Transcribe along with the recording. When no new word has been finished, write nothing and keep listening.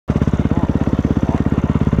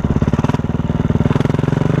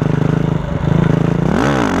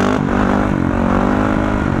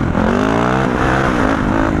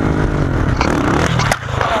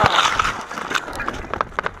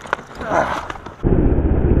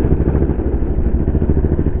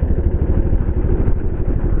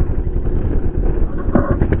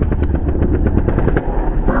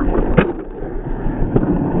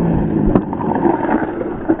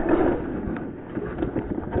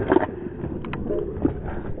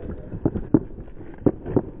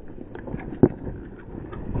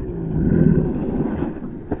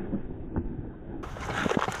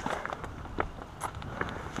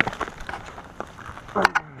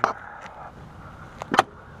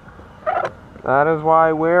That is why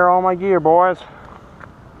I wear all my gear, boys.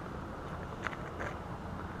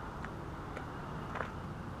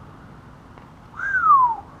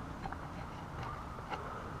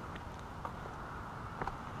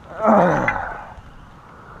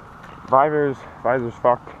 Visor's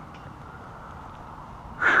fucked.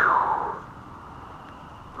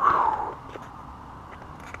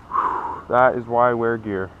 That is why I wear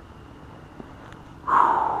gear.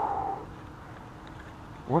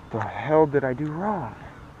 What the hell did I do wrong?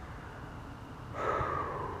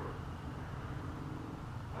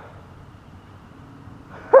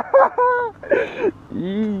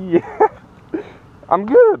 Yeah. I'm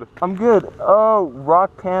good. I'm good. Oh,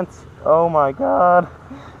 rock pants. Oh my god.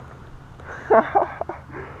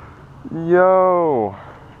 Yo.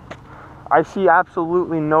 I see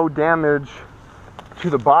absolutely no damage to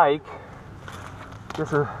the bike.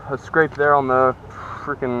 Just a scrape there on the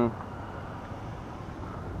freaking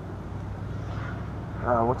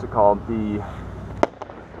what's it called? Did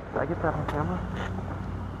I get that on camera?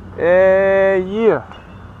 Yeah.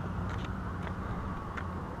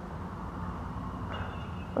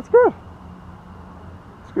 That's good.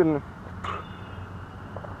 It's good.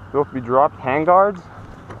 They'll have to be dropped. Handguards.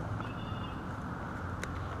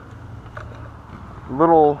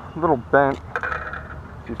 Little bent.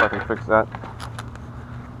 See if I can fix that.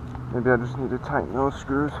 Maybe I just need to tighten those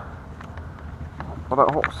screws. Oh, that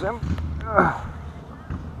whole sim.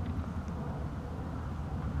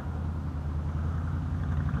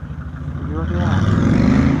 Look at that.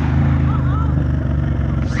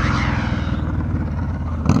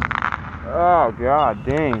 Oh god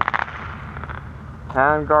dang.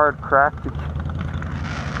 Handguard cracked.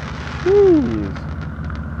 Jeez.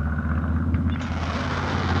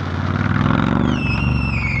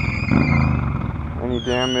 Any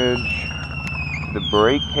damage to the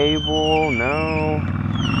brake cable? No.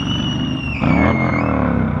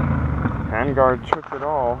 Handguard took it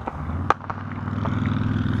all.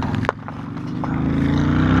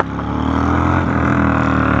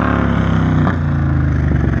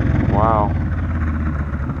 Wow.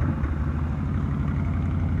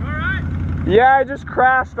 You alright? Yeah, I just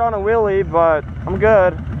crashed on a wheelie, but I'm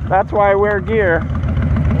good. That's why I wear gear.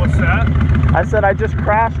 What's that? I said I just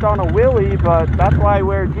crashed on a wheelie, but that's why I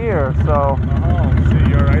wear gear, so. Oh, so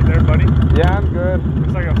you alright there, buddy? Yeah, I'm good.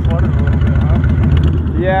 Looks like it flooded a little bit, huh?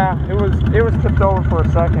 Yeah, it was tipped over for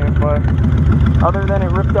a second, but other than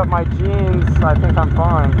it ripped up my jeans, I think I'm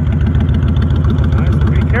fine. Oh, nice.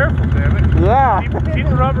 Be careful, damn it. Yeah. Keep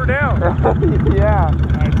the rubber down. Yeah.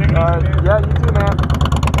 Alright, take it easy, man. Yeah, you too, man.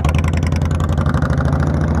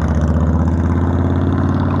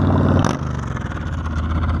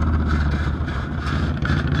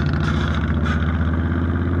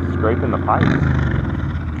 Scraping the pipes.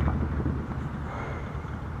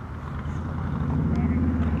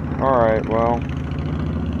 Alright, well,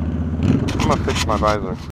 I'm gonna fix my visor.